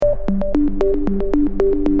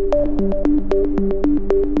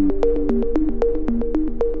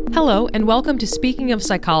Hello, and welcome to Speaking of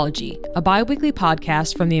Psychology, a bi-weekly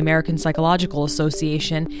podcast from the American Psychological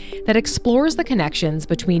Association that explores the connections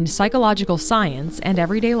between psychological science and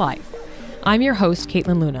everyday life. I'm your host,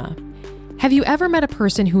 Caitlin Luna. Have you ever met a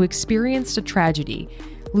person who experienced a tragedy,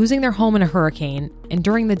 losing their home in a hurricane,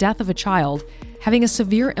 enduring the death of a child, having a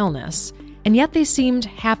severe illness, and yet they seemed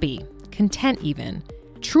happy, content even,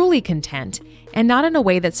 truly content, and not in a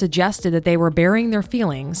way that suggested that they were burying their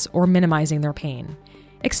feelings or minimizing their pain?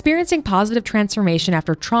 Experiencing positive transformation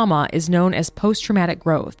after trauma is known as post-traumatic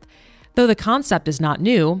growth. Though the concept is not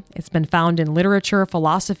new, it's been found in literature,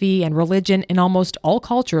 philosophy, and religion in almost all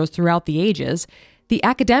cultures throughout the ages. The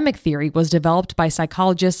academic theory was developed by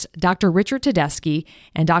psychologists Dr. Richard Tedeschi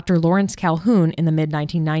and Dr. Lawrence Calhoun in the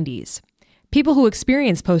mid-1990s. People who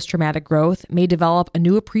experience post-traumatic growth may develop a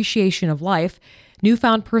new appreciation of life,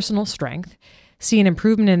 newfound personal strength, see an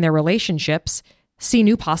improvement in their relationships, see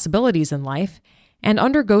new possibilities in life, and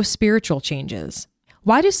undergo spiritual changes.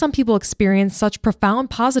 Why do some people experience such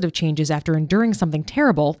profound positive changes after enduring something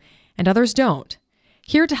terrible, and others don't?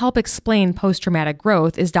 Here to help explain post-traumatic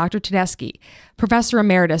growth is Dr. Tedeschi, Professor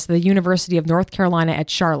Emeritus at the University of North Carolina at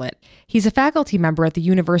Charlotte. He's a faculty member at the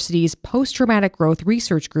university's Post-Traumatic Growth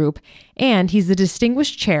Research Group, and he's the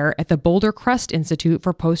Distinguished Chair at the Boulder Crest Institute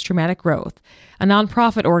for Post-Traumatic Growth, a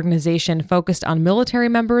nonprofit organization focused on military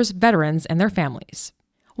members, veterans, and their families.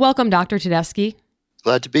 Welcome, Dr. Tedeschi.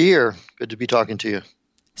 Glad to be here. Good to be talking to you.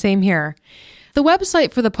 Same here. The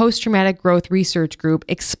website for the Post-Traumatic Growth Research Group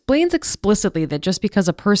explains explicitly that just because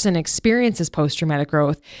a person experiences post-traumatic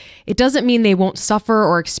growth, it doesn't mean they won't suffer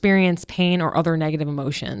or experience pain or other negative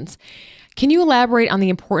emotions. Can you elaborate on the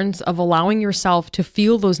importance of allowing yourself to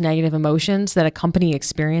feel those negative emotions that accompany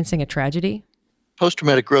experiencing a tragedy?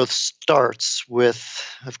 Post-traumatic growth starts with,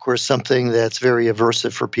 of course, something that's very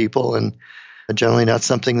aversive for people and generally not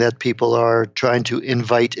something that people are trying to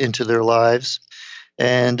invite into their lives.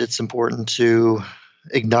 And it's important to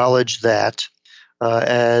acknowledge that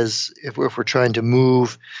as if we're trying to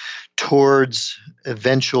move towards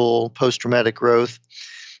eventual post-traumatic growth,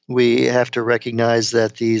 we have to recognize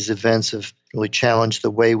that these events have really challenged the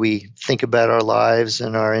way we think about our lives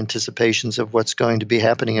and our anticipations of what's going to be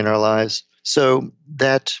happening in our lives. So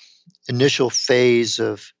that initial phase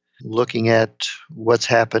of looking at what's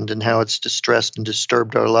happened and how it's distressed and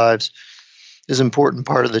disturbed our lives is an important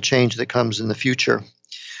part of the change that comes in the future.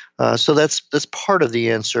 So that's part of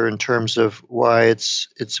the answer in terms of why it's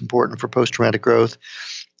important for post-traumatic growth.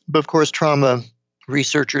 But of course, trauma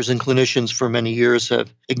researchers and clinicians for many years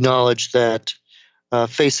have acknowledged that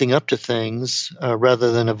facing up to things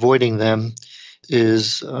rather than avoiding them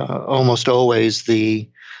is almost always the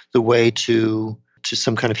way to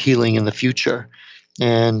some kind of healing in the future.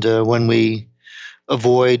 And when we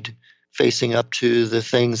avoid facing up to the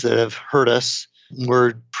things that have hurt us,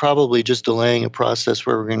 we're probably just delaying a process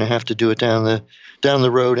where we're going to have to do it down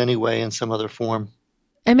the road anyway in some other form.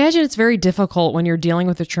 I imagine it's very difficult when you're dealing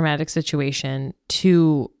with a traumatic situation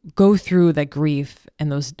to go through that grief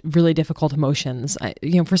and those really difficult emotions.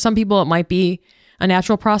 For some people, it might be a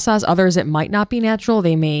natural process. Others, it might not be natural.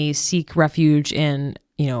 They may seek refuge in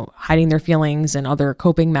hiding their feelings and other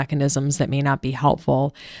coping mechanisms that may not be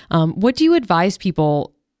helpful. What do you advise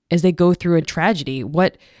people as they go through a tragedy?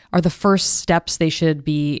 What are the first steps they should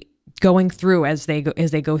be going through as they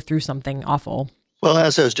go through something awful? Well,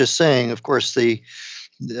 as I was just saying, of course, the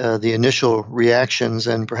initial reactions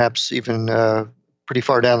and perhaps even pretty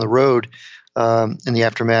far down the road in the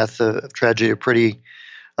aftermath of tragedy are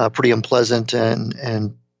pretty unpleasant,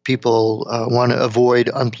 and people want to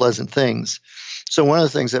avoid unpleasant things. So one of the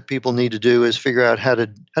things that people need to do is figure out how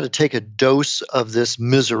to take a dose of this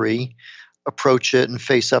misery, approach it and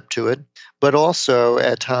face up to it, but also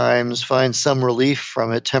at times find some relief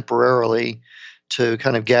from it temporarily to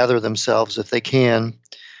kind of gather themselves if they can.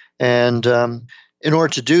 And in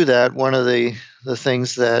order to do that, one of the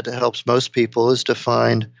things that helps most people is to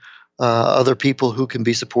find other people who can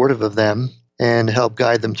be supportive of them and help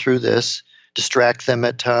guide them through this, distract them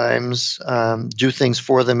at times, do things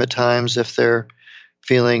for them at times if they're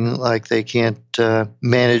feeling like they can't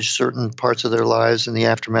manage certain parts of their lives in the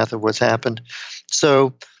aftermath of what's happened.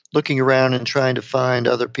 So looking around and trying to find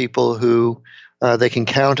other people who they can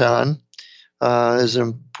count on is an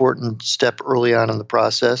important step early on in the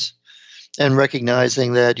process, and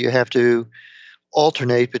recognizing that you have to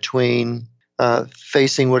alternate between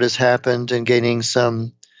facing what has happened and gaining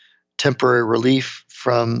some temporary relief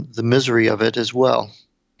from the misery of it as well.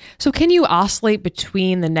 So can you oscillate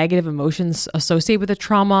between the negative emotions associated with the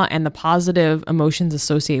trauma and the positive emotions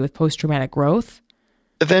associated with post-traumatic growth?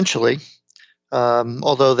 Eventually.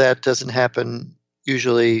 although that doesn't happen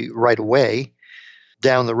usually right away.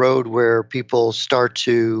 Down the road, where people start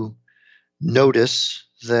to notice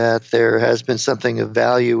that there has been something of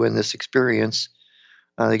value in this experience,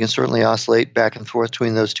 they can certainly oscillate back and forth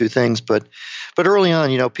between those two things. But early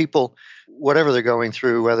on, people, whatever they're going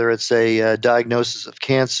through, whether it's a diagnosis of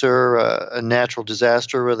cancer, a natural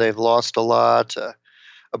disaster where they've lost a lot,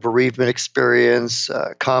 a bereavement experience,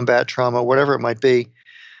 combat trauma, whatever it might be,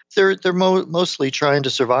 they're mostly trying to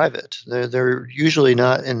survive it. They're usually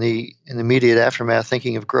not in the immediate aftermath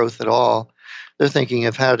thinking of growth at all. They're thinking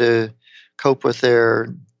of how to cope with their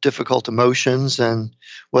difficult emotions and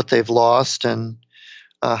what they've lost and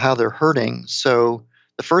how they're hurting. So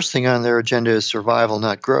the first thing on their agenda is survival,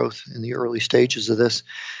 not growth, in the early stages of this.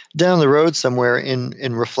 Down the road somewhere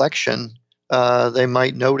in reflection, they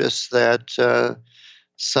might notice that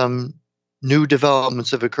some new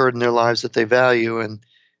developments have occurred in their lives that they value, and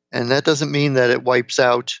that doesn't mean that it wipes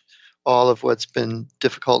out all of what's been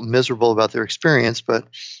difficult and miserable about their experience, but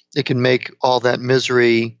it can make all that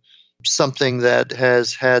misery something that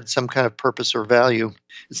has had some kind of purpose or value.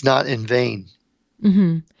 It's not in vain.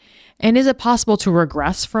 Mm-hmm. And is it possible to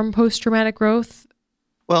regress from post-traumatic growth?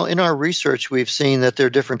 Well, in our research, we've seen that there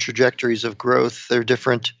are different trajectories of growth. There are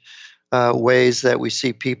different ways that we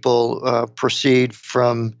see people proceed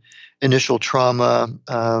from initial trauma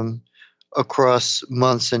across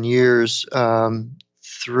months and years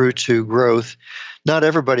through to growth. Not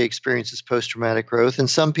everybody experiences post-traumatic growth, and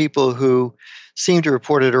some people who seem to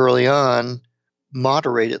report it early on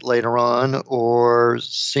moderate it later on or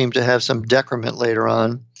seem to have some decrement later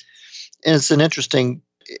on. And it's an interesting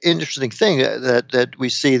thing that we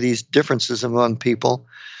see these differences among people.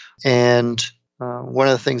 And one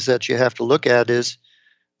of the things that you have to look at is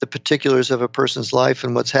the particulars of a person's life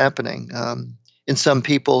and what's happening. In some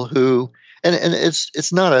people who, and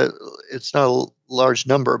it's not a large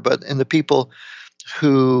number, but in the people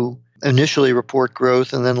who initially report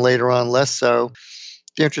growth and then later on less so,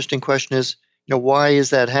 the interesting question is, why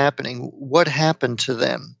is that happening? What happened to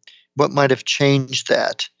them? What might have changed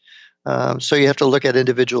that? So you have to look at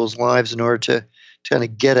individuals' lives in order to kind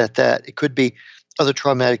of get at that. It could be other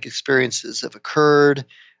traumatic experiences have occurred. It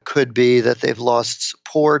could be that they've lost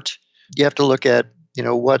support. You have to look at,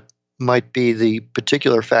 what might be the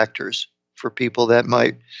particular factors for people that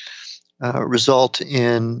might result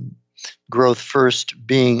in growth first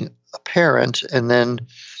being apparent and then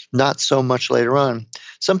not so much later on.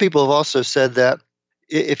 Some people have also said that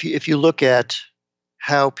if you look at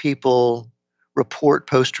how people report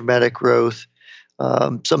post-traumatic growth,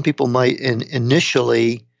 some people might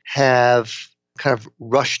initially have kind of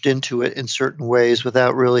rushed into it in certain ways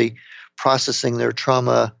without really processing their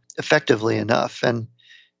trauma effectively enough,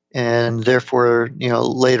 and therefore,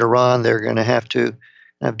 later on they're going to have to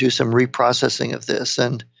do some reprocessing of this,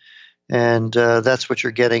 and that's what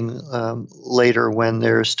you're getting later when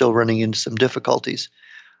they're still running into some difficulties.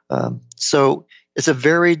 So it's a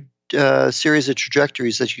varied series of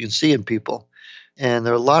trajectories that you can see in people. And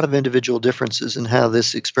there are a lot of individual differences in how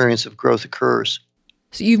this experience of growth occurs.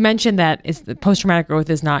 So you've mentioned that post-traumatic growth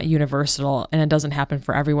is not universal and it doesn't happen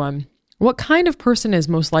for everyone. What kind of person is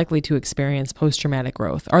most likely to experience post-traumatic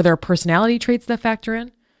growth? Are there personality traits that factor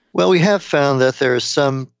in? Well, we have found that there are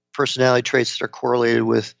some personality traits that are correlated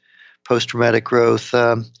with post-traumatic growth.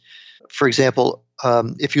 For example,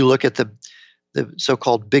 if you look at the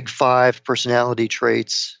so-called Big Five personality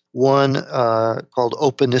traits, one called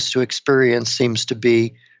openness to experience seems to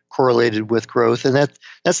be correlated with growth, and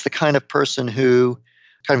that's the kind of person who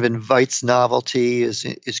kind of invites novelty,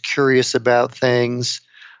 is curious about things,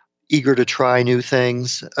 eager to try new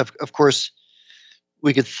things. Of course,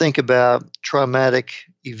 we could think about traumatic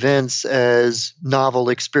events as novel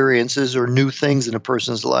experiences or new things in a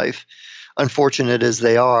person's life, unfortunate as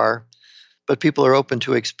they are. But people are open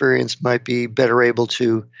to experience might be better able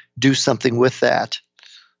to do something with that.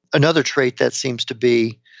 Another trait that seems to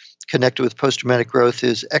be connected with post-traumatic growth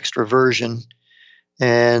is extroversion.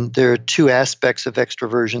 And there are two aspects of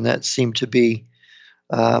extroversion that seem to be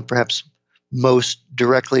perhaps most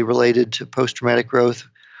directly related to post-traumatic growth.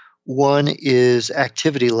 One is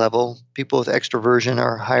activity level. People with extroversion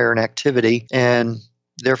are higher in activity, and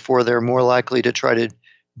therefore they're more likely to try to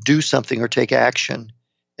do something or take action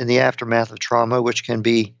in the aftermath of trauma, which can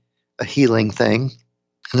be a healing thing.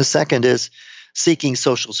 And the second is seeking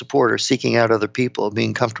social support or seeking out other people,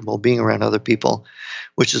 being comfortable being around other people,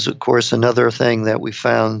 which is, of course, another thing that we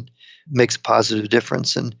found makes a positive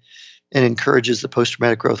difference and encourages the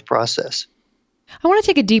post-traumatic growth process. I want to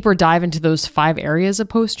take a deeper dive into those 5 areas of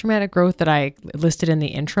post-traumatic growth that I listed in the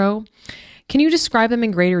intro. Can you describe them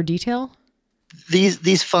in greater detail?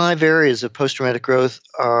 these five areas of post-traumatic growth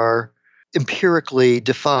are empirically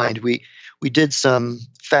defined. We did some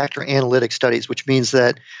factor analytic studies, which means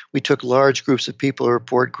that we took large groups of people who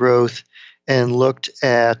report growth and looked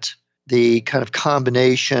at the kind of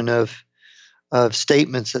combination of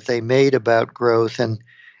statements that they made about growth, and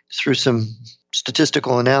through some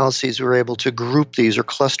statistical analyses, we were able to group these or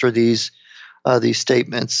cluster these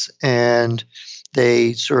statements, and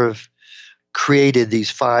they sort of created these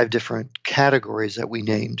five different categories that we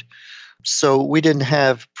named. So we didn't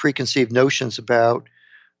have preconceived notions about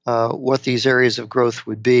what these areas of growth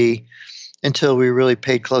would be until we really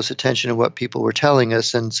paid close attention to what people were telling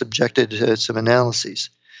us and subjected to some analyses.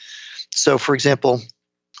 So, for example,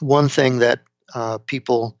 one thing that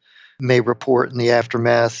people may report in the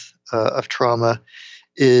aftermath of trauma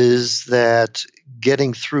is that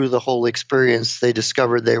getting through the whole experience, they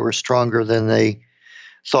discovered they were stronger than they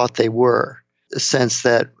thought they were. A sense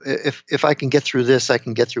that if I can get through this, I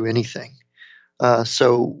can get through anything.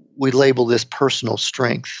 So we label this personal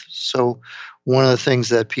strength. So one of the things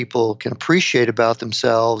that people can appreciate about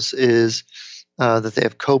themselves is that they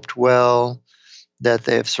have coped well, that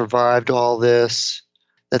they have survived all this,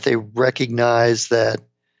 that they recognize that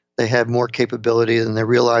they have more capability than they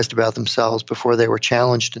realized about themselves before they were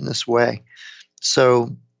challenged in this way.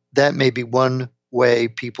 So that may be one way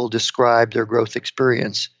people describe their growth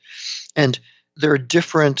experience. And there are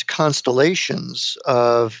different constellations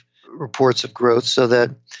of reports of growth, so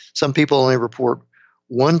that some people only report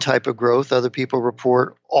one type of growth, other people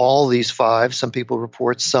report all these five, some people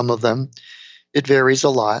report some of them. It varies a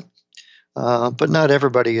lot, but not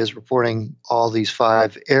everybody is reporting all these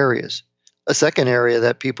five areas. A second area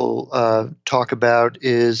that people talk about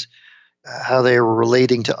is how they are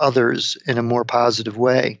relating to others in a more positive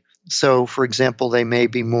way. So, for example, they may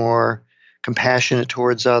be more compassionate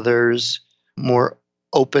towards others, more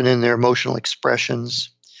open in their emotional expressions.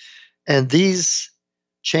 And these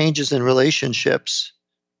changes in relationships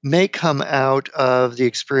may come out of the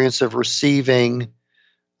experience of receiving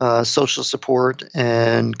social support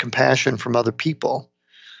and compassion from other people.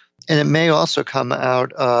 And it may also come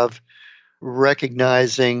out of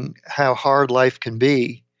recognizing how hard life can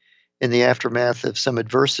be in the aftermath of some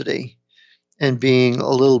adversity and being a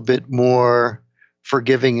little bit more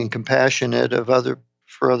forgiving and compassionate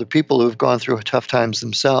for other people who have gone through tough times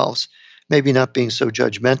themselves, maybe not being so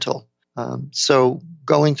judgmental. So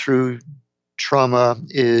going through trauma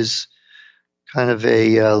is kind of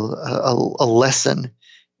a lesson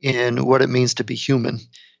in what it means to be human.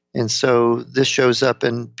 And so this shows up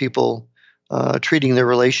in people treating their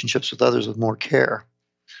relationships with others with more care.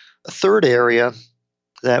 A third area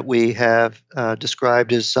that we have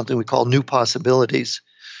described is something we call new possibilities.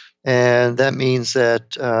 And that means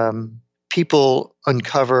that people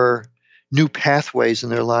uncover new pathways in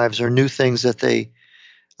their lives or new things that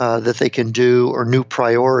they can do or new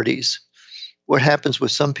priorities. What happens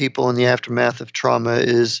with some people in the aftermath of trauma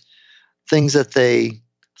is things that they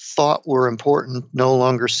thought were important no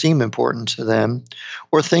longer seem important to them,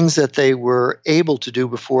 or things that they were able to do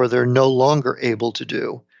before they're no longer able to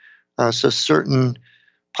do. So certain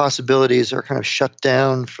possibilities are kind of shut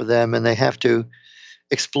down for them, and they have to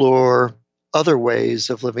explore other ways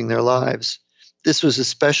of living their lives. This was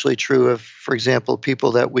especially true of, for example,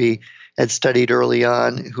 people that we had studied early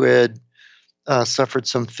on who had suffered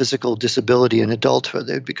some physical disability in adulthood.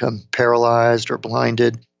 They'd become paralyzed or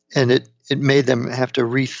blinded, and it made them have to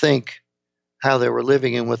rethink how they were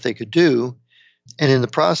living and what they could do. And in the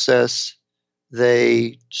process,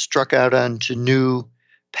 they struck out onto new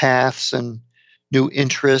paths and new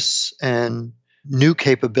interests and new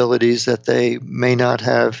capabilities that they may not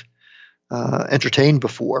have entertained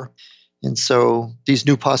before. And so these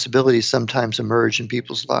new possibilities sometimes emerge in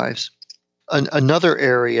people's lives. Another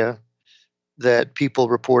area that people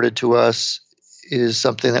reported to us is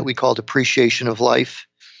something that we called appreciation of life.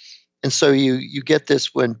 And so you get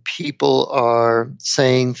this when people are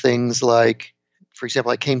saying things like, for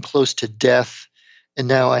example, I came close to death and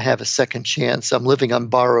now I have a second chance. I'm living on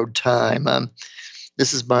borrowed time.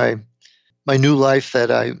 This is my new life that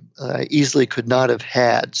I easily could not have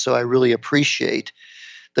had. So I really appreciate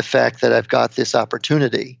the fact that I've got this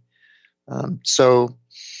opportunity. So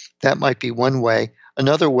that might be one way.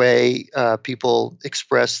 Another way people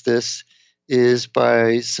express this is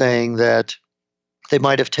by saying that they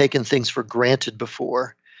might have taken things for granted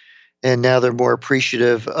before, and now they're more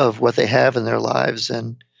appreciative of what they have in their lives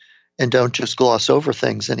and don't just gloss over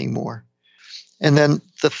things anymore. And then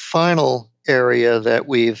the final area that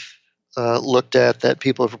we've looked at that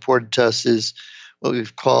people have reported to us is what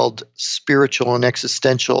we've called spiritual and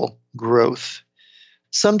existential growth.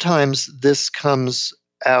 Sometimes this comes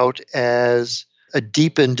out as a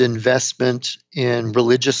deepened investment in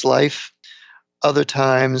religious life. Other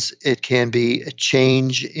times it can be a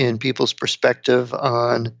change in people's perspective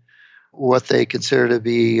on what they consider to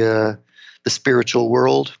be the spiritual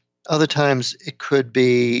world. Other times it could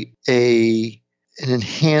be an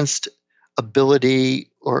enhanced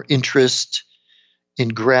ability or interest in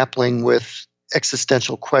grappling with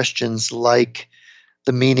existential questions like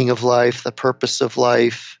the meaning of life, the purpose of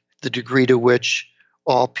life, the degree to which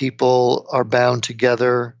all people are bound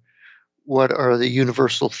together, what are the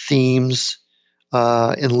universal themes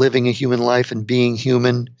in living a human life and being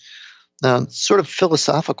human. Sort of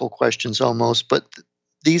philosophical questions almost, but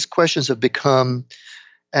these questions have become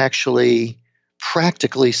actually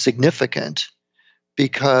practically significant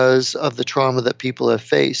because of the trauma that people have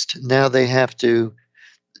faced. Now they've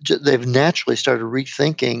naturally started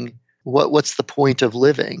rethinking what's the point of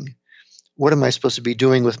living? What am I supposed to be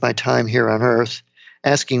doing with my time here on earth?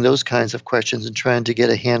 Asking those kinds of questions and trying to get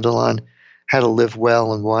a handle on how to live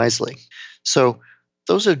well and wisely. So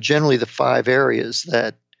those are generally the 5 areas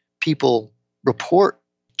that people report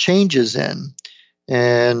changes in.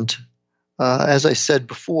 And as I said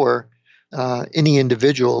before, any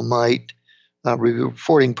individual might be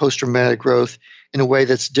reporting post-traumatic growth in a way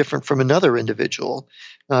that's different from another individual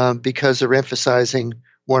because they're emphasizing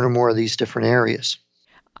one or more of these different areas.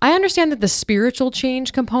 I understand that the spiritual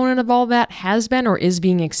change component of all that has been or is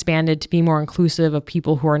being expanded to be more inclusive of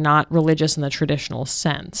people who are not religious in the traditional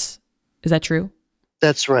sense. Is that true?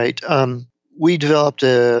 That's right. We developed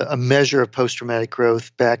a measure of post-traumatic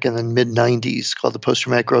growth back in the mid-90s called the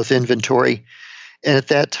Post-Traumatic Growth Inventory. And at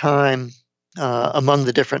that time, among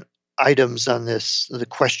the different items on this, the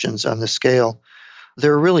questions on the scale,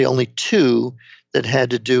 there were really only 2 that had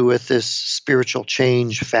to do with this spiritual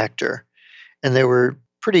change factor. And they were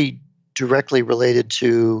pretty directly related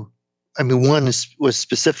to, one was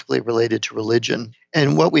specifically related to religion.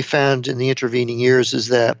 And what we found in the intervening years is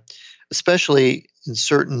that, especially in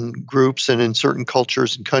certain groups and in certain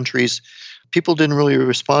cultures and countries, people didn't really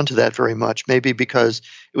respond to that very much, maybe because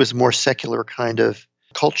it was a more secular kind of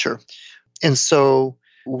culture. And so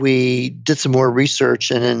we did some more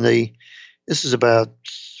research, and this is about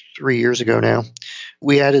 3 years ago now,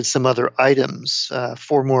 we added some other items,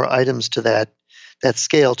 4 more items to that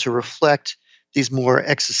scale to reflect these more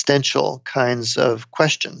existential kinds of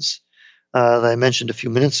questions that I mentioned a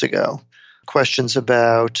few minutes ago. Questions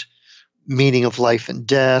about meaning of life and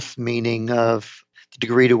death, meaning of the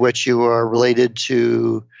degree to which you are related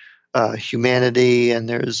to humanity, and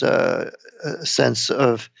there's a sense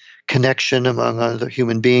of connection among other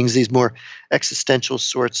human beings, these more existential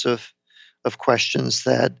sorts of questions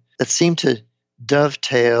that seem to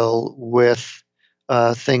dovetail with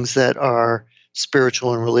things that are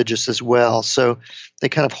spiritual and religious as well. So they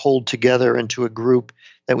kind of hold together into a group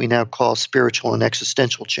that we now call spiritual and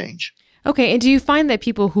existential change. Okay, and do you find that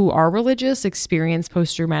people who are religious experience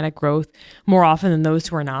post-traumatic growth more often than those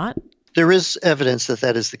who are not? There is evidence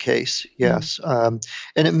that is the case, yes. And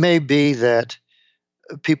it may be that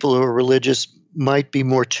people who are religious might be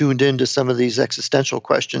more tuned into some of these existential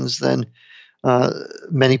questions than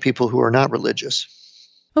many people who are not religious.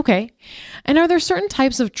 Okay. And are there certain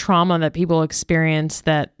types of trauma that people experience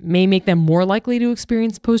that may make them more likely to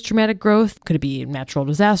experience post-traumatic growth? Could it be natural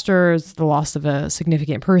disasters, the loss of a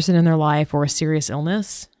significant person in their life, or a serious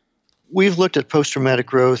illness? We've looked at post-traumatic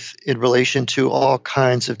growth in relation to all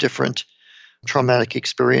kinds of different traumatic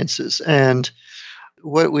experiences. And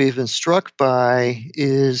what we've been struck by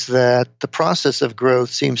is that the process of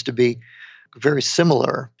growth seems to be very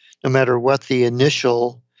similar, no matter what the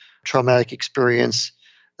initial traumatic experience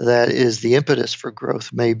that is the impetus for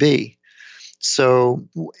growth may be. So,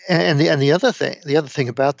 and the other thing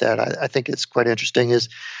about that, I think it's quite interesting, is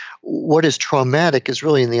what is traumatic is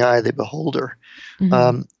really in the eye of the beholder.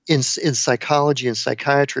 Mm-hmm. In psychology and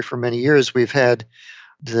psychiatry for many years, we've had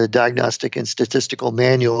the Diagnostic and Statistical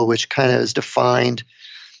Manual, which kind of has defined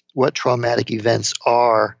what traumatic events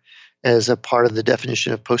are as a part of the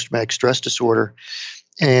definition of post-traumatic stress disorder.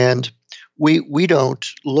 And we don't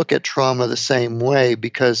look at trauma the same way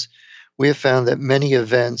because we have found that many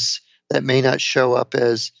events that may not show up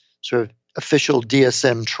as sort of official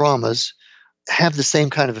DSM traumas have the same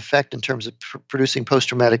kind of effect in terms of producing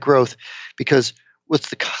post-traumatic growth, because what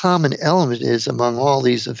the common element is among all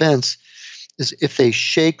these events is if they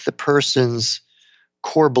shake the person's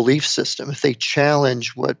core belief system, if they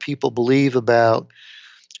challenge what people believe about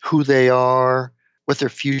who they are, what their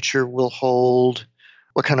future will hold,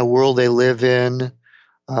 what kind of world they live in,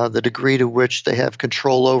 the degree to which they have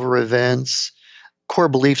control over events, core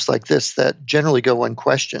beliefs like this that generally go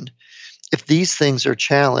unquestioned. If these things are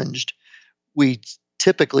challenged, we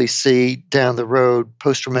typically see down the road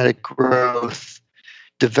post-traumatic growth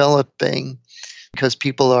developing because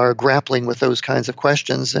people are grappling with those kinds of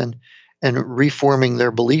questions and reforming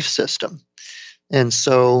their belief system. And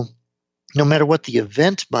so no matter what the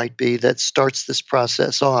event might be that starts this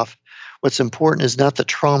process off, what's important is not the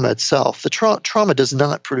trauma itself. The trauma does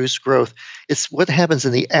not produce growth. It's what happens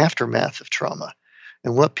in the aftermath of trauma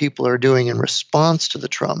and what people are doing in response to the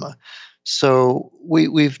trauma. So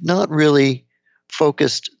we've not really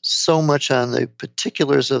focused so much on the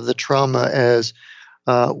particulars of the trauma as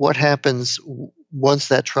what happens once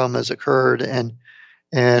that trauma has occurred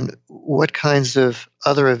and what kinds of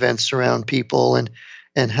other events surround people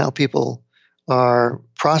and how people are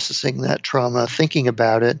processing that trauma, thinking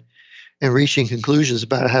about it, and reaching conclusions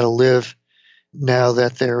about how to live now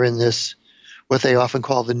that they're in this, what they often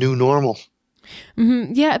call the new normal.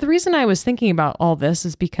 Mm-hmm. Yeah, the reason I was thinking about all this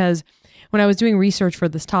is because when I was doing research for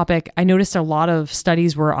this topic, I noticed a lot of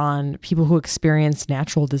studies were on people who experienced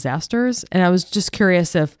natural disasters. And I was just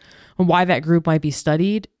curious why that group might be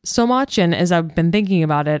studied so much. And as I've been thinking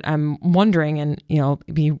about it, I'm wondering, and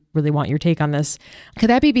we really want your take on this, could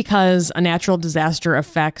that be because a natural disaster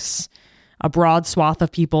affects a broad swath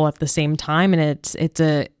of people at the same time, and it's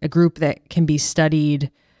a group that can be studied?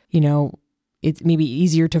 It's maybe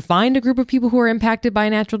easier to find a group of people who are impacted by a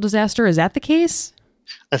natural disaster. Is that the case?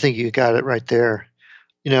 I think you got it right there.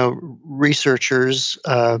 Researchers,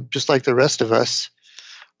 just like the rest of us,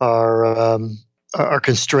 are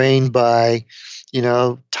constrained by,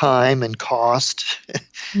 time and cost.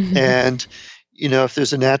 Mm-hmm. And, if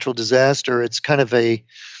there's a natural disaster, it's kind of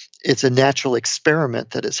it's a natural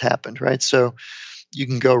experiment that has happened, right? So you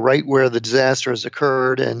can go right where the disaster has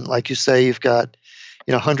occurred. And like you say, you've got,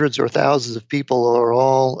 hundreds or thousands of people who are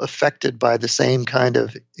all affected by the same kind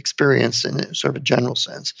of experience in sort of a general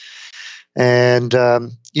sense. And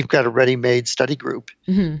you've got a ready-made study group.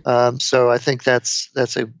 Mm-hmm. So I think that's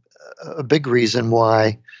a big reason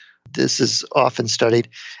why this is often studied.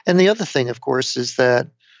 And the other thing, of course, is that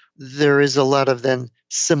there is a lot of then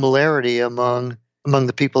similarity among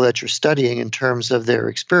the people that you're studying in terms of their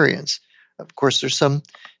experience. Of course, there's some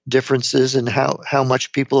differences in how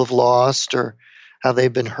much people have lost or how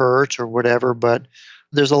they've been hurt or whatever, but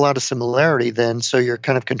there's a lot of similarity then. So you're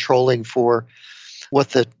kind of controlling for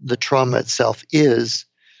what the trauma itself is.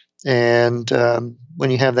 And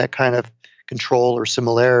when you have that kind of control or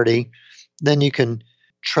similarity, then you can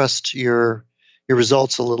trust your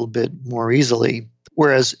results a little bit more easily.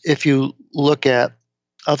 Whereas if you look at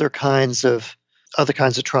other kinds of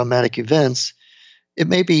traumatic events, it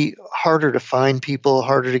may be harder to find people,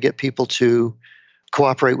 harder to get people to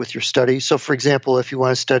cooperate with your study. So, for example, if you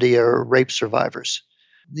want to study rape survivors,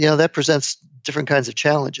 that presents different kinds of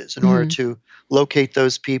challenges in order to locate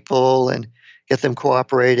those people and get them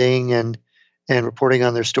cooperating and reporting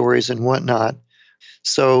on their stories and whatnot.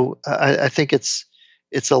 So I think it's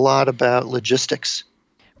a lot about logistics.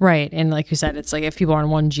 Right. And like you said, it's like if people are in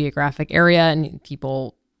one geographic area and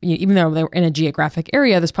people, even though they're in a geographic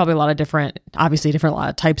area, there's probably a lot of different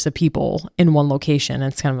types of people in one location.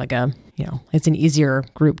 It's kind of like it's an easier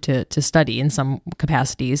group to study in some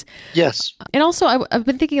capacities. Yes. And also I've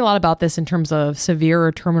been thinking a lot about this in terms of severe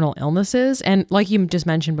or terminal illnesses. And like you just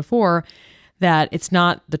mentioned before, that it's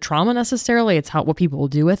not the trauma necessarily, it's what people will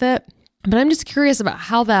do with it. But I'm just curious about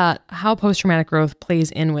how post-traumatic growth plays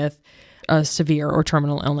in with a severe or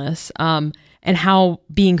terminal illness. And how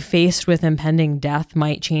being faced with impending death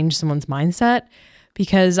might change someone's mindset.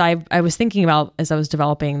 Because I was thinking about, as I was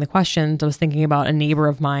developing the questions, I was thinking about a neighbor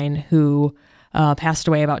of mine who passed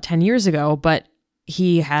away about 10 years ago, but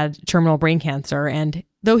he had terminal brain cancer. And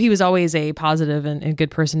though he was always a positive and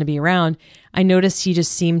good person to be around, I noticed he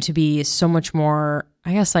just seemed to be so much more,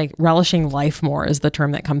 I guess, like relishing life more is the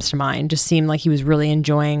term that comes to mind. Just seemed like he was really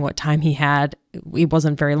enjoying what time he had. It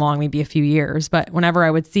wasn't very long, maybe a few years, but whenever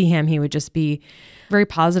I would see him, he would just be very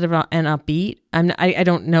positive and upbeat. I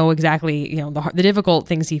don't know exactly, the difficult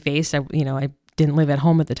things he faced. I didn't live at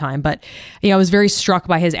home at the time, but I was very struck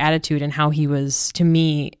by his attitude and how he was, to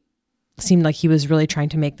me, seemed like he was really trying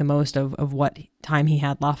to make the most of what time he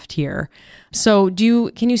had left here. So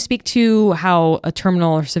can you speak to how a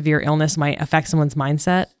terminal or severe illness might affect someone's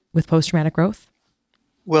mindset with post-traumatic growth?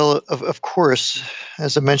 Well, of course,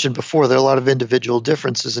 as I mentioned before, there are a lot of individual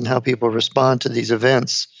differences in how people respond to these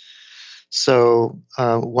events. So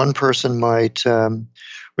one person might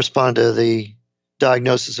respond to the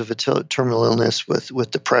diagnosis of a terminal illness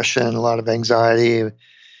with depression, a lot of anxiety.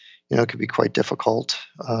 It could be quite difficult.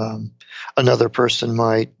 Another person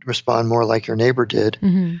might respond more like your neighbor did,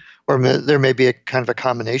 mm-hmm. or there may be a kind of a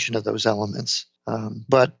combination of those elements.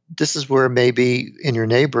 But this is where maybe in your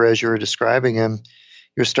neighbor, as you were describing him,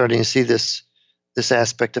 you're starting to see this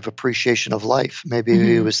aspect of appreciation of life. Maybe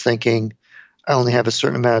he was thinking, I only have a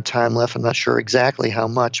certain amount of time left. I'm not sure exactly how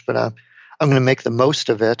much, but I'm going to make the most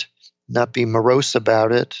of it, not be morose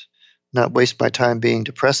about it, not waste my time being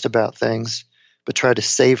depressed about things, but try to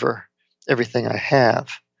savor everything I have.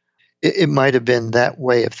 It might have been that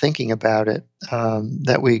way of thinking about it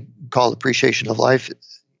that we call appreciation of life.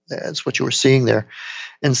 That's what you were seeing there.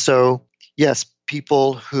 And so, yes,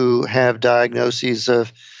 people who have diagnoses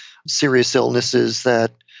of serious illnesses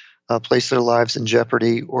that place their lives in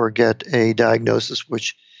jeopardy or get a diagnosis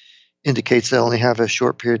which indicates they only have a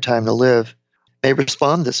short period of time to live may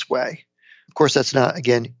respond this way. Of course, that's not,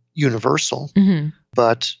 again, universal,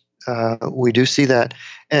 but we do see that.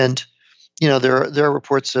 And, there are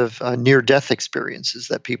reports of near-death experiences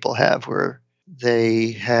that people have where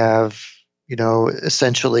they have,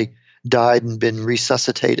 essentially died and been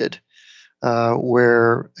resuscitated,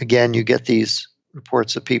 where, again, you get these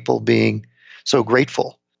reports of people being so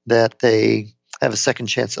grateful that they have a second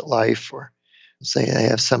chance at life, or say they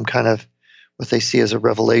have some kind of what they see as a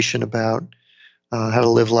revelation about how to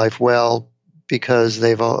live life well because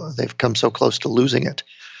they've come so close to losing it.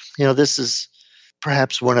 This is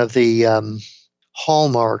perhaps one of the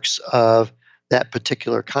hallmarks of that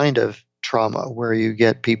particular kind of trauma, where you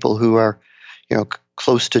get people who are,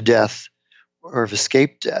 close to death or have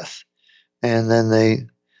escaped death, and then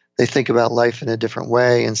they think about life in a different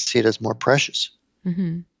way and see it as more precious.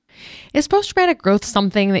 Is post-traumatic growth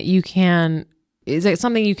something that is it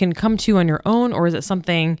something you can come to on your own, or is it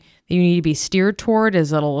something that you need to be steered toward?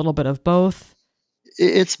 Is it a little bit of both?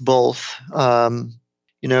 It's both.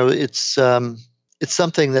 It's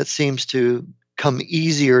something that seems to come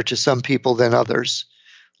easier to some people than others.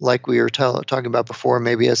 Like we were talking about before,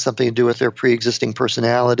 maybe it has something to do with their pre-existing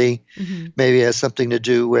personality. Maybe it has something to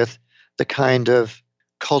do with the kind of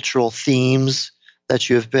cultural themes that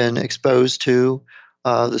you've been exposed to,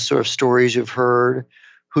 the sort of stories you've heard,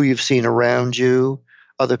 who you've seen around you,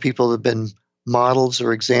 other people that have been models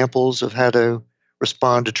or examples of how to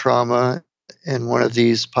respond to trauma in one of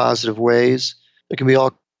these positive ways. There can be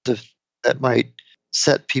all kinds of that might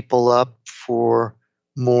set people up for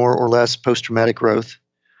more or less post-traumatic growth.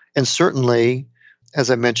 And certainly,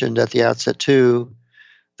 as I mentioned at the outset too,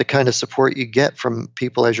 the kind of support you get from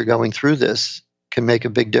people as you're going through this can make a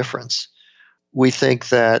big difference. We think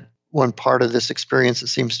that one part of this experience that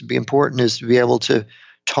seems to be important is to be able to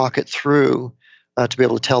talk it through, to be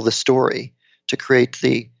able to tell the story, to create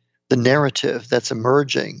the narrative that's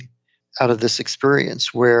emerging out of this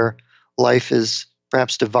experience, where life is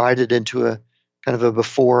perhaps divided into a kind of a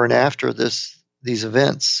before and after these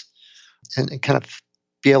events, and kind of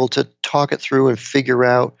be able to talk it through and figure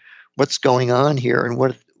out what's going on here and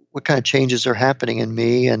what kind of changes are happening in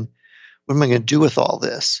me and what am I going to do with all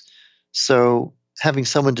this. So having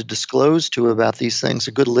someone to disclose to about these things,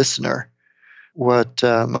 a good listener, what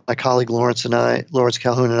my colleague Lawrence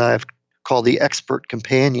Calhoun and I have called the expert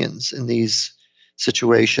companions in these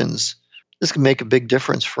situations, this can make a big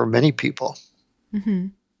difference for many people.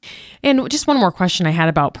 And just one more question I had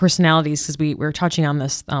about personalities, because we were touching on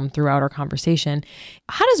this throughout our conversation.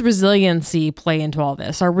 How does resiliency play into all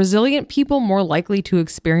this? Are resilient people more likely to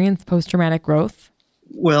experience post-traumatic growth?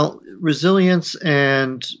 Well, resilience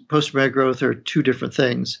and post-traumatic growth are two different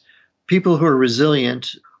things. People who are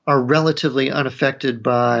resilient are relatively unaffected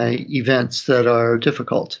by events that are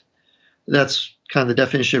difficult. That's kind of the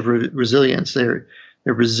definition of resilience. They're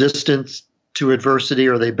resistant to adversity,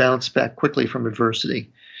 or they bounce back quickly from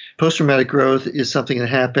adversity. Post-traumatic growth is something that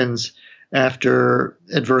happens after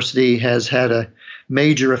adversity has had a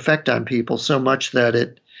major effect on people, so much that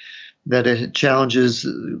it challenges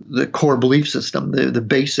the core belief system, the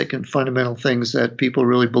basic and fundamental things that people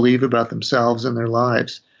really believe about themselves and their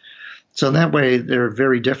lives. So in that way, they're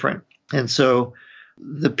very different. And so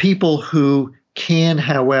the people who can,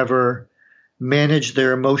 however, manage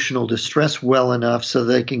their emotional distress well enough so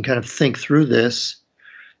they can kind of think through this,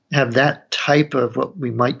 have that type of what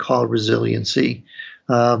we might call resiliency,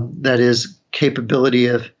 that is, capability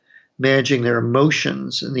of managing their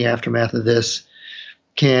emotions in the aftermath of this,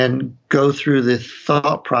 can go through the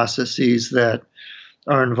thought processes that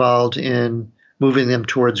are involved in moving them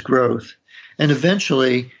towards growth. And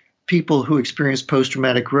eventually, people who experience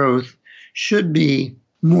post-traumatic growth should be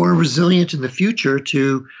more resilient in the future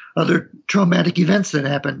to other traumatic events that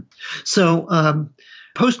happen. So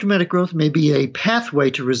post-traumatic growth may be a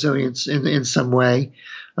pathway to resilience in some way,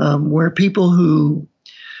 where people who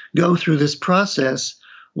go through this process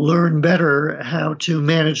learn better how to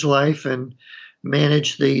manage life and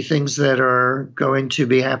manage the things that are going to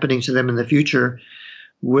be happening to them in the future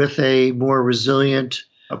with a more resilient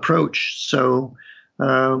approach. So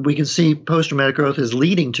we can see post-traumatic growth is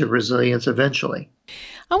leading to resilience eventually.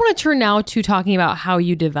 I want to turn now to talking about how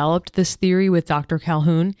you developed this theory with Dr.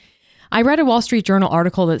 Calhoun. I read a Wall Street Journal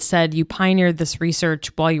article that said you pioneered this research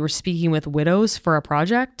while you were speaking with widows for a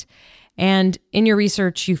project. And in your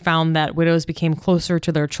research, you found that widows became closer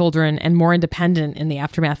to their children and more independent in the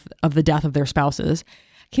aftermath of the death of their spouses.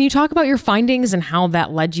 Can you talk about your findings and how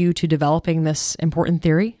that led you to developing this important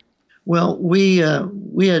theory? Well, we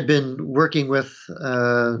had been working with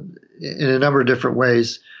in a number of different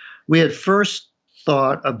ways. We had first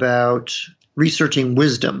thought about researching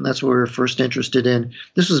wisdom. That's what we were first interested in.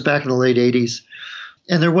 This was back in the late 80s.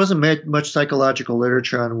 And there wasn't much psychological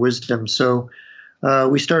literature on wisdom. So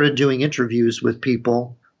we started doing interviews with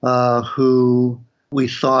people who we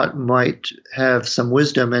thought might have some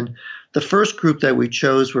wisdom. And the first group that we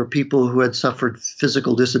chose were people who had suffered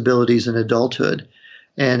physical disabilities in adulthood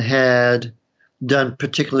and had done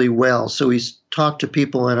particularly well. So we talked to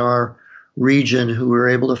people in our region who we were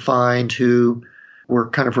able to find who were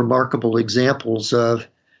kind of remarkable examples of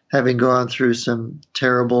having gone through some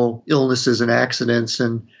terrible illnesses and accidents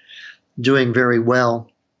and doing very well.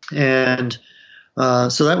 And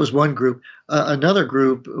so that was one group. Another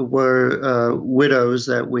group were widows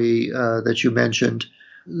that you mentioned.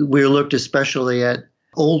 We looked especially at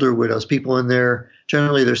older widows, people in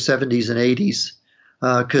generally their 70s and 80s,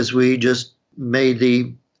 because we just made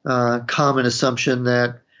the common assumption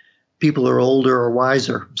that people are older or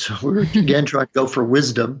wiser. So we're again trying to go for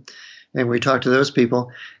wisdom, and we talked to those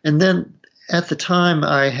people. And then at the time,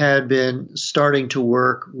 I had been starting to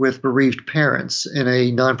work with bereaved parents in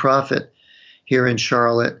a nonprofit here in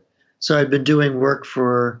Charlotte. So I'd been doing work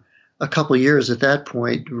for a couple of years at that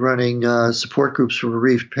point, running support groups for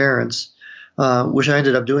bereaved parents, which I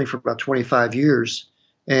ended up doing for about 25 years.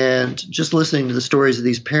 And just listening to the stories of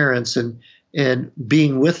these parents and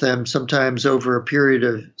being with them sometimes over a period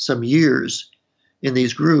of some years in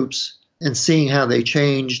these groups and seeing how they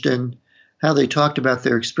changed and how they talked about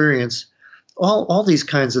their experience, all these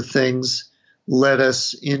kinds of things led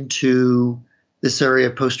us into this area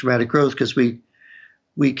of post-traumatic growth, because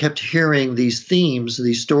we kept hearing these themes,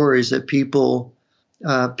 these stories that people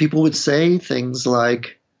would say things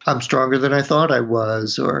like, "I'm stronger than I thought I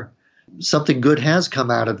was," or "something good has come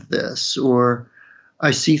out of this," or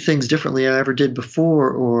 "I see things differently than I ever did before,"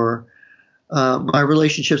 or "my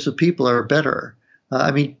relationships with people are better."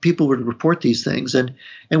 People would report these things. And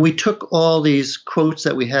we took all these quotes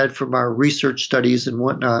that we had from our research studies and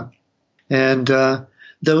whatnot, and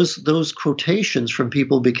those quotations from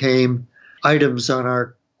people became items on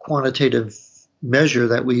our quantitative measure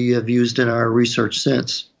that we have used in our research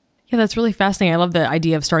since. Yeah, that's really fascinating. I love the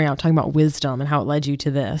idea of starting out talking about wisdom and how it led you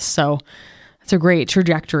to this. So it's a great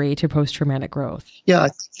trajectory to post-traumatic growth. Yeah, I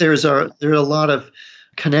think there are a lot of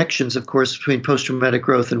connections, of course, between post-traumatic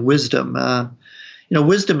growth and wisdom.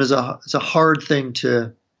 Wisdom is a hard thing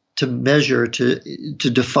to measure, to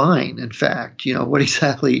define. In fact, what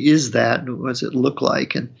exactly is that, and what does it look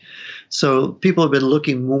like? And so people have been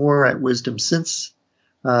looking more at wisdom since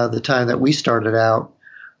the time that we started out.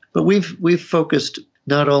 But we've focused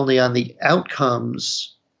not only on the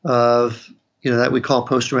outcomes of that we call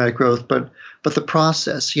post-traumatic growth, but the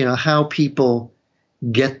process. How people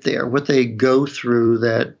get there, what they go through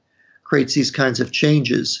that creates these kinds of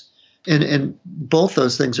changes. And both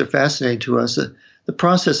those things are fascinating to us. The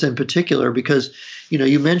process in particular, because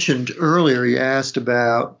you mentioned earlier, you asked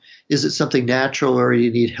about, is it something natural or do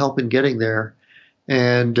you need help in getting there?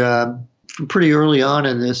 And from pretty early on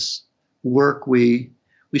in this work, we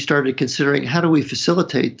started considering, how do we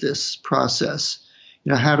facilitate this process?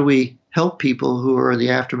 How do we help people who are in the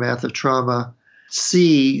aftermath of trauma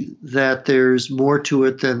see that there's more to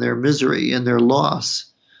it than their misery and their loss?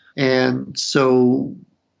 And so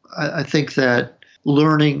I think that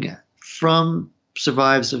learning from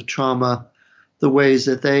survivors of trauma the ways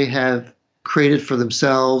that they have created for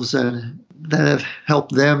themselves and that have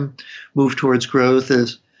helped them move towards growth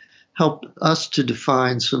has helped us to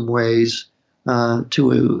define some ways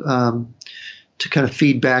to kind of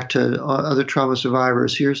feed back to other trauma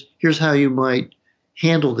survivors. Here's how you might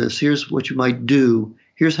handle this. Here's what you might do.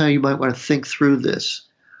 Here's how you might want to think through this.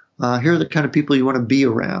 Here are the kind of people you want to be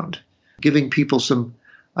around. Giving people some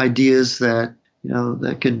ideas that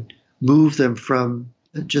that can move them from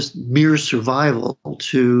just mere survival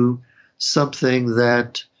to something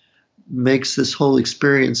that makes this whole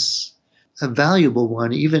experience a valuable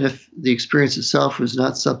one, even if the experience itself was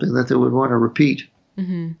not something that they would want to repeat.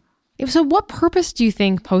 Mm-hmm. So what purpose do you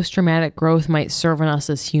think post-traumatic growth might serve in us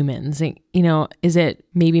as humans? Is it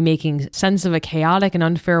maybe making sense of a chaotic and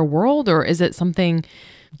unfair world, or is it something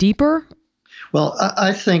deeper? Well,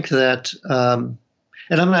 I think that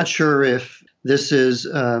And I'm not sure if this has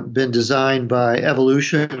been designed by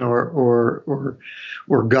evolution or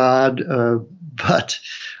God, but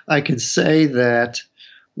I can say that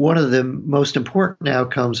one of the most important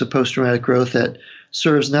outcomes of post-traumatic growth that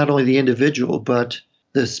serves not only the individual but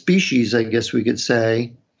the species, I guess we could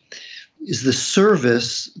say, is the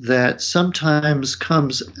service that sometimes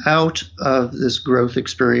comes out of this growth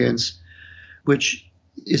experience, which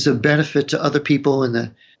is a benefit to other people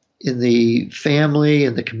in the family,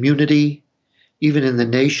 in the community, even in the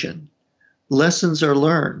nation. Lessons are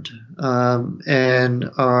learned and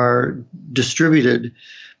are distributed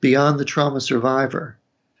beyond the trauma survivor.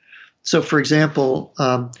 So, for example,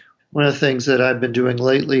 one of the things that I've been doing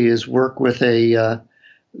lately is work with a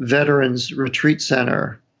veterans retreat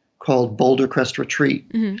center called Boulder Crest Retreat.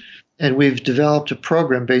 Mm-hmm. And we've developed a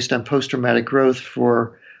program based on post-traumatic growth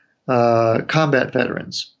for combat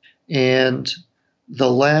veterans. And the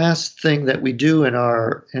last thing that we do in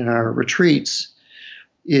our retreats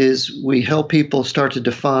is we help people start to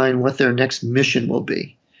define what their next mission will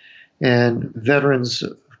be. And veterans,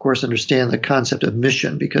 of course, understand the concept of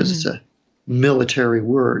mission because it's a military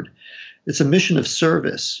word. It's a mission of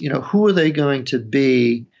service. You know, who are they going to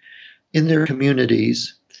be in their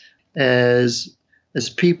communities as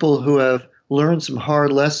people who have learned some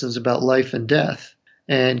hard lessons about life and death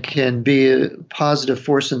and can be a positive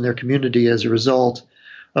force in their community as a result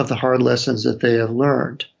of the hard lessons that they have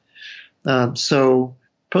learned. So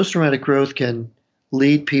post-traumatic growth can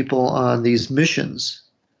lead people on these missions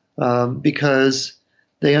because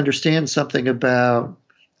they understand something about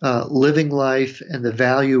living life and the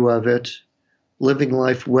value of it, living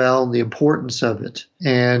life well and the importance of it,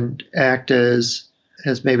 and act as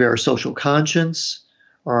maybe our social conscience,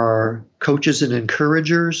 our coaches and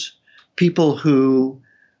encouragers, people who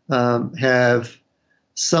have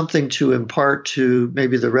something to impart to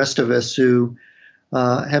maybe the rest of us who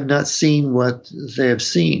have not seen what they have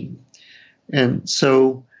seen. And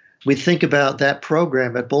so we think about that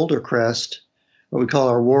program at Boulder Crest, what we call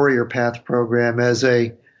our Warrior Path program, as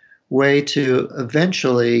a way to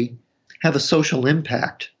eventually have a social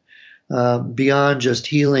impact beyond just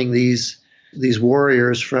healing these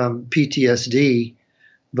warriors from PTSD,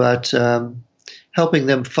 but helping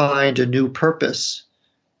them find a new purpose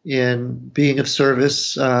in being of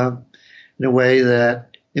service in a way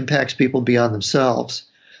that impacts people beyond themselves.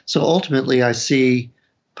 So ultimately, I see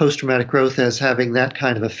post-traumatic growth as having that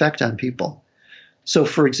kind of effect on people. So,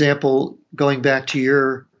 for example, going back to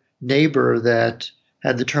your neighbor that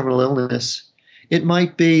had the terminal illness, it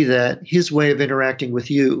might be that his way of interacting with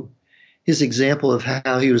you, his example of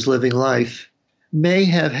how he was living life, may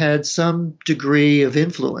have had some degree of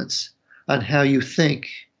influence on how you think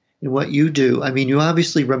and what you do. I mean, you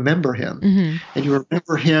obviously remember him, and you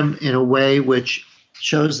remember him in a way which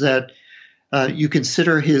shows that you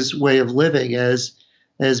consider his way of living as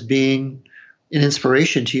being an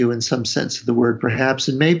inspiration to you in some sense of the word, perhaps.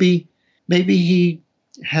 And maybe he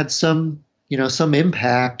had some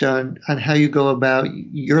impact on how you go about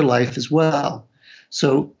your life as well.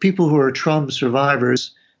 So people who are trauma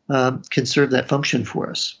survivors can serve that function for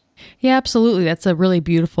us. Yeah, absolutely. That's a really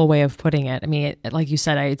beautiful way of putting it. I mean, like you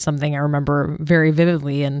said, it's something I remember very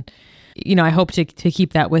vividly, and I hope to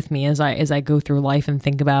keep that with me as I go through life and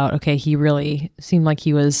think about, okay, he really seemed like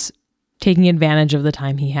he was taking advantage of the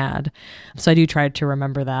time he had. So I do try to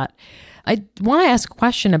remember that. I want to ask a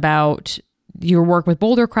question about your work with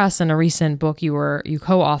Boulder Crest and a recent book you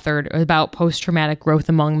co-authored about post-traumatic growth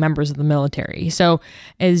among members of the military. So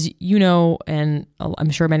as you know, and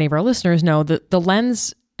I'm sure many of our listeners know, the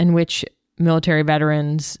lens in which military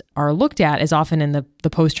veterans are looked at is often in the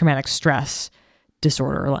post-traumatic stress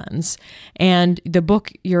disorder lens. And the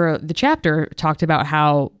book, the chapter talked about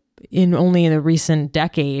how in the recent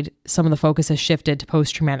decade, some of the focus has shifted to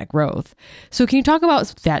post-traumatic growth. So can you talk about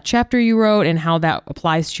that chapter you wrote and how that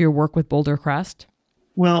applies to your work with Boulder Crest?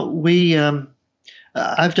 Well,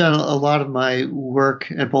 I've done a lot of my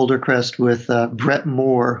work at Boulder Crest with Brett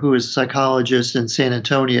Moore, who is a psychologist in San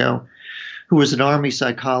Antonio, who was an Army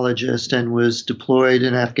psychologist and was deployed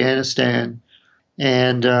in Afghanistan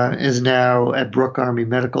and is now at Brooke Army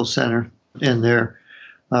Medical Center in their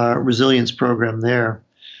resilience program there.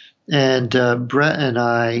 And Brett and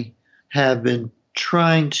I have been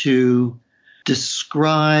trying to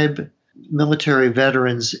describe military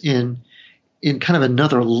veterans in kind of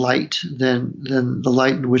another light than the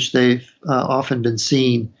light in which they've often been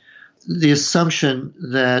seen. The assumption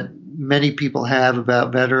that many people have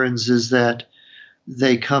about veterans is that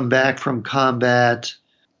they come back from combat,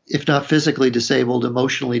 if not physically disabled,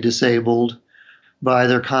 emotionally disabled by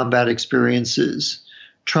their combat experiences,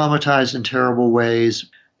 traumatized in terrible ways,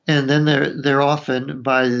 And then they're often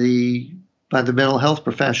by the mental health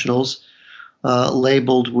professionals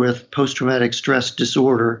labeled with post-traumatic stress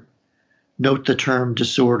disorder. Note the term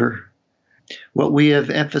disorder. What we have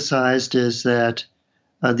emphasized is that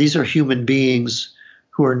these are human beings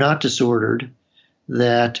who are not disordered,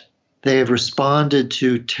 that they have responded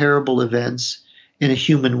to terrible events in a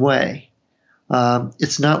human way.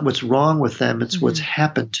 It's not what's wrong with them, it's what's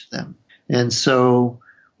happened to them. And so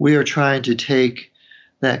we are trying to take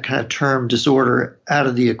that kind of term disorder out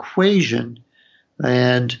of the equation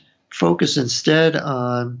and focus instead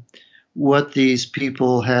on what these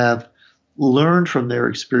people have learned from their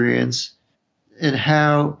experience and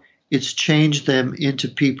how it's changed them into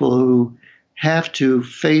people who have to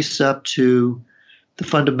face up to the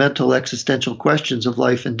fundamental existential questions of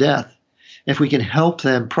life and death. If we can help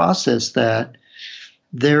them process that,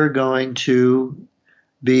 they're going to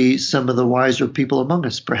be some of the wiser people among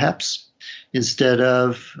us, perhaps, instead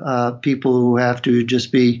of people who have to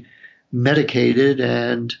just be medicated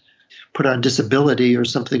and put on disability or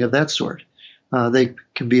something of that sort. They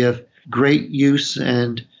can be of great use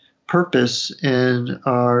and purpose in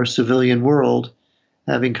our civilian world,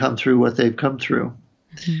 having come through what they've come through.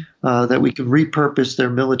 That we can repurpose their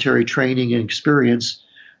military training and experience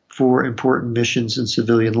for important missions in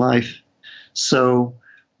civilian life. So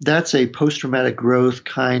that's a post-traumatic growth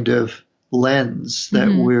kind of lens that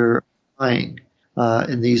we're applying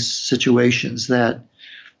in these situations, that,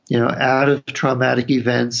 you know, out of traumatic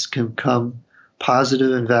events can come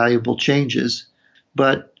positive and valuable changes.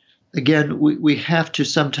 But again, we have to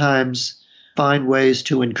sometimes find ways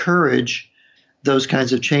to encourage those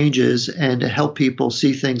kinds of changes and to help people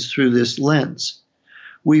see things through this lens.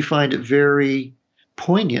 We find it very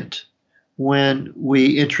poignant when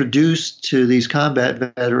we introduce to these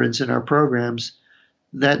combat veterans in our programs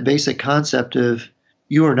that basic concept of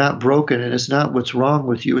you are not broken and it's not what's wrong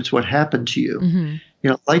with you, it's what happened to you. You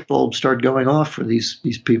know, light bulbs start going off for these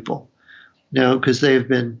people, you know, because they've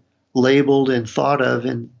been labeled and thought of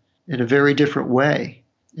in a very different way.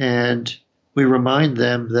 And we remind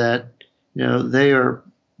them that, you know, they are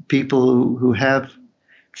people who have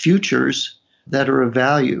futures that are of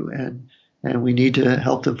value, and we need to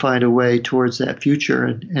help them find a way towards that future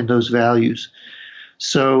and those values.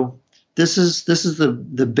 So this is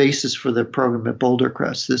the basis for the program at Boulder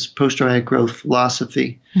Crest, this post-traumatic growth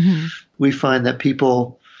philosophy. We find that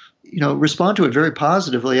people, you know, respond to it very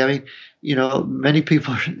positively. I mean, you know, many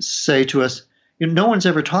people say to us, you know, no one's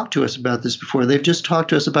ever talked to us about this before. They've just talked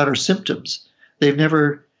to us about our symptoms. They've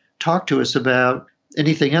never talked to us about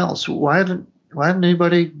anything else. Why haven't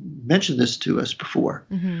anybody mentioned this to us before?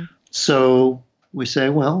 So we say,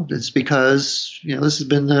 well, it's because, you know, this has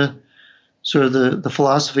been the sort of the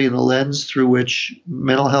philosophy and the lens through which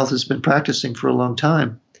mental health has been practicing for a long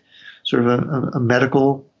time. Sort of a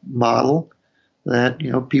medical model that,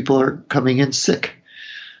 you know, people are coming in sick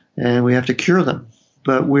and we have to cure them.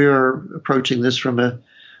 But we're approaching this from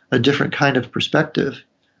a different kind of perspective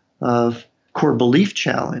of core belief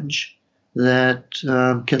challenge that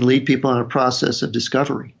can lead people on a process of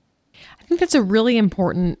discovery. I think that's a really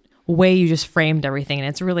important way you just framed everything. And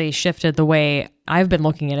it's really shifted the way I've been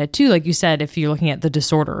looking at it too. Like you said, if you're looking at the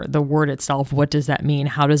disorder, the word itself, what does that mean?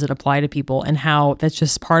 How does it apply to people? And how that's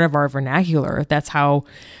just part of our vernacular. That's how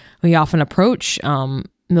we often approach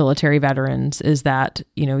military veterans, is that,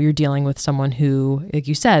 you know, you're dealing with someone who, like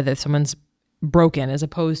you said, that someone's broken, as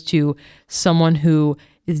opposed to someone who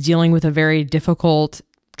is dealing with a very difficult,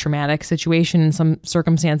 traumatic situation in some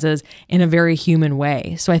circumstances in a very human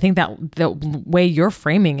way. So I think that the way you're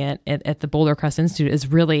framing it at the Boulder Crest Institute is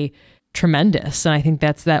really tremendous. And I think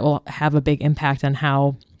that will have a big impact on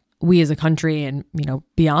how we as a country and, you know,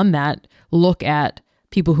 beyond that, look at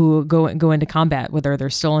people who go into combat, whether they're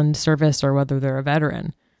still in service or whether they're a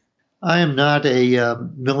veteran. I am not a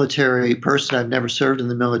military person. I've never served in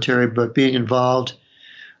the military, but being involved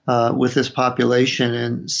with this population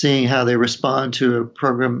and seeing how they respond to a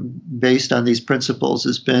program based on these principles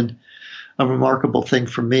has been a remarkable thing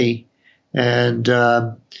for me, and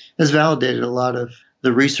has validated a lot of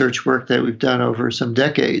the research work that we've done over some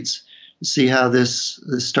decades to see how this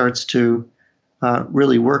starts to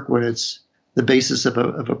really work when it's the basis of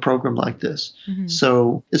a program like this.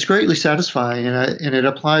 So it's greatly satisfying, and it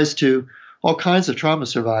applies to all kinds of trauma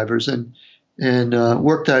survivors. And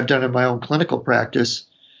work that I've done in my own clinical practice,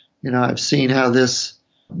 you know, I've seen how this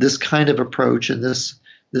kind of approach and this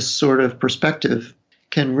sort of perspective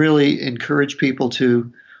can really encourage people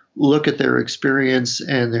to look at their experience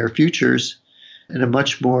and their futures in a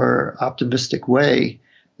much more optimistic way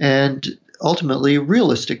and ultimately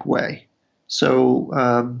realistic way.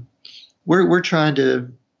 So we're trying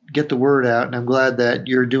to get the word out. And I'm glad that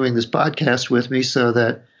you're doing this podcast with me so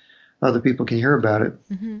that other people can hear about it.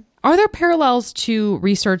 Mm-hmm. Are there parallels to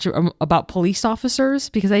research about police officers?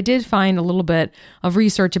 Because I did find a little bit of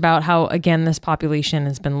research about how, again, this population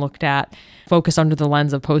has been looked at, focused under the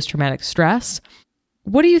lens of post-traumatic stress.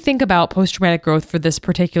 What do you think about post-traumatic growth for this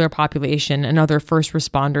particular population and other first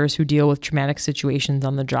responders who deal with traumatic situations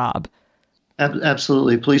on the job?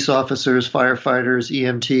 Absolutely. Police officers, firefighters,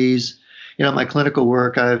 EMTs. My clinical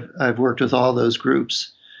work, I've worked with all those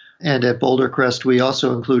groups. And at Boulder Crest, we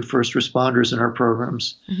also include first responders in our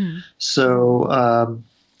programs. Mm-hmm. So,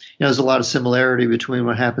 there's a lot of similarity between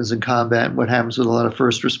what happens in combat and what happens with a lot of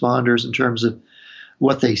first responders in terms of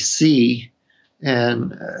what they see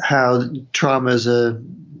and how trauma is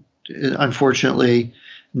unfortunately,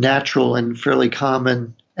 natural and fairly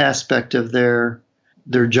common aspect of their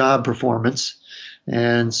job performance.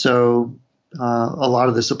 And so a lot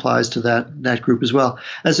of this applies to that group as well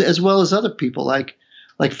as other people like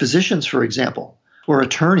physicians, for example, or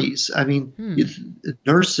attorneys.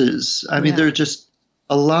 Nurses. There are just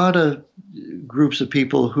a lot of groups of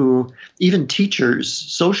people who, even teachers,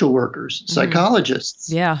 social workers,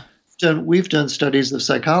 psychologists. Yeah. We've done studies of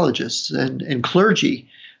psychologists and clergy.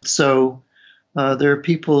 So there are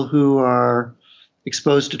people who are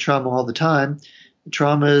exposed to trauma all the time.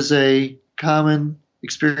 Trauma is a common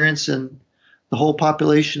experience in the whole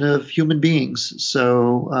population of human beings.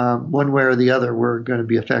 So one way or the other, we're going to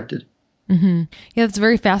be affected. Mm-hmm. Yeah, it's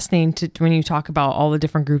very fascinating when you talk about all the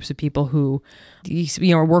different groups of people who,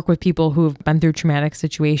 work with people who have been through traumatic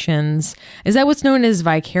situations. Is that what's known as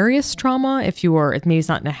vicarious trauma? Maybe it's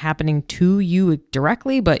not happening to you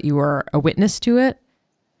directly, but you are a witness to it?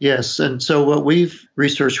 Yes. And so what we've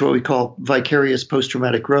researched, what we call vicarious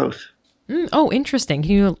post-traumatic growth. Oh, interesting.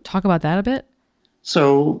 Can you talk about that a bit?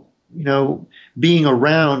 So, being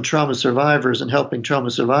around trauma survivors and helping trauma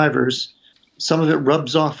survivors, some of it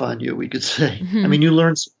rubs off on you, we could say. Mm-hmm. You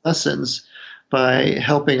learn some lessons by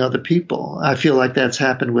helping other people. I feel like that's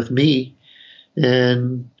happened with me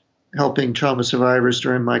in helping trauma survivors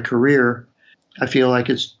during my career. I feel like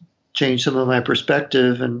it's changed some of my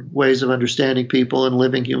perspective and ways of understanding people and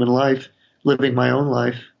living human life, living my own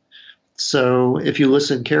life. So if you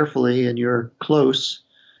listen carefully and you're close,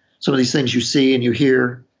 some of these things you see and you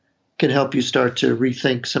hear can help you start to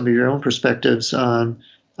rethink some of your own perspectives on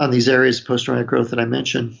these areas of post-traumatic growth that I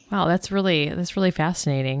mentioned. Wow, that's really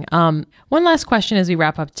fascinating. One last question as we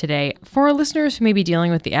wrap up today. For our listeners who may be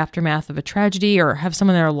dealing with the aftermath of a tragedy or have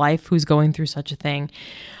someone in their life who's going through such a thing,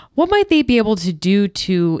 what might they be able to do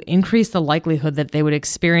to increase the likelihood that they would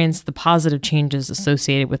experience the positive changes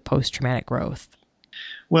associated with post-traumatic growth?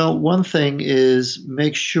 Well, one thing is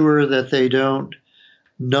make sure that they don't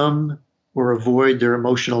numb or avoid their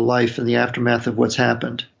emotional life in the aftermath of what's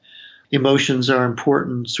happened. Emotions are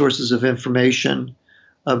important sources of information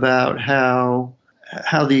about how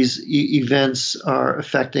these events are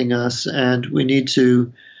affecting us, and we need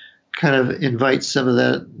to kind of invite some of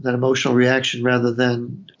that emotional reaction rather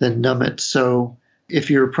than numb it. So if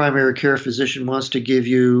your primary care physician wants to give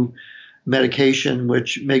you medication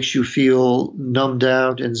which makes you feel numbed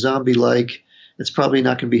out and zombie-like, it's probably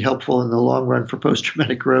not going to be helpful in the long run for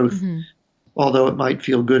post-traumatic growth, mm-hmm. although it might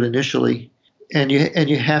feel good initially. And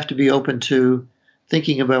you have to be open to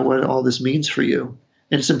thinking about what all this means for you.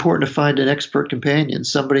 And it's important to find an expert companion,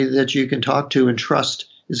 somebody that you can talk to and trust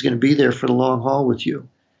is going to be there for the long haul with you.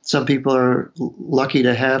 Some people are lucky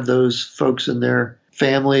to have those folks in their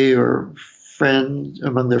family or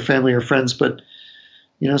among their family or friends, but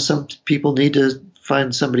some people need to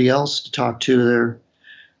find somebody else to talk to. They're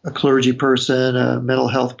a clergy person, a mental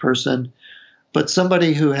health person, but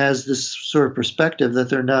somebody who has this sort of perspective that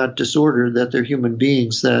they're not disordered, that they're human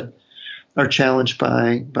beings that are challenged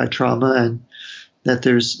by trauma, and that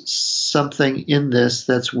there's something in this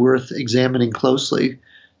that's worth examining closely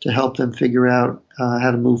to help them figure out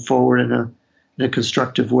how to move forward in a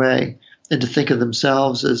constructive way, and to think of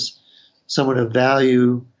themselves as someone of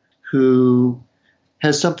value who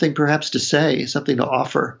has something perhaps to say, something to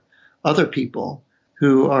offer other people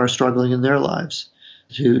who are struggling in their lives,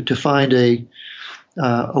 to find a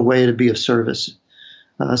way to be of service.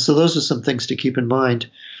 So those are some things to keep in mind.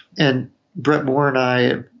 And Brett Moore and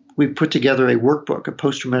I, we put together a workbook, a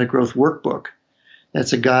post-traumatic growth workbook.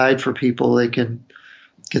 That's a guide for people. They can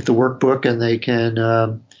get the workbook and they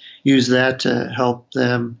can use that to help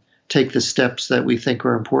them take the steps that we think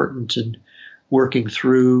are important in working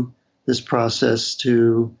through this process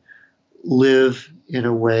to live in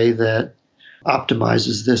a way that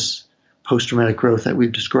optimizes this post-traumatic growth that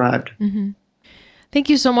we've described. Mm-hmm. Thank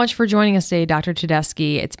you so much for joining us today, Dr.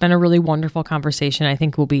 Tedeschi. It's been a really wonderful conversation. I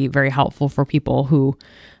think will be very helpful for people who,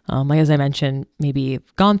 like as I mentioned, maybe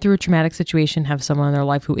gone through a traumatic situation, have someone in their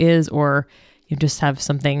life who is, or you just have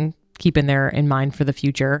something keep in mind for the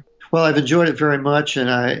future. Well, I've enjoyed it very much, and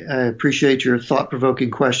I appreciate your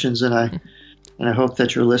thought-provoking questions, and I hope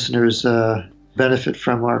that your listeners benefit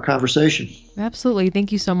from our conversation. Absolutely.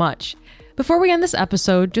 Thank you so much. Before we end this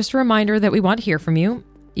episode, just a reminder that we want to hear from you.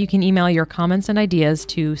 You can email your comments and ideas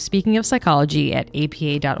to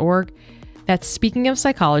speakingofpsychology@apa.org. That's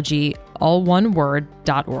speakingofpsychology, all one word,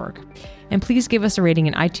 .org. And please give us a rating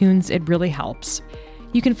in iTunes. It really helps.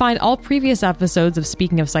 You can find all previous episodes of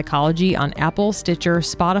Speaking of Psychology on Apple, Stitcher,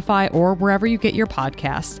 Spotify, or wherever you get your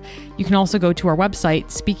podcasts. You can also go to our website,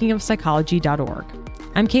 speakingofpsychology.org.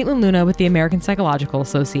 I'm Caitlin Luna with the American Psychological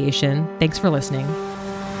Association. Thanks for listening.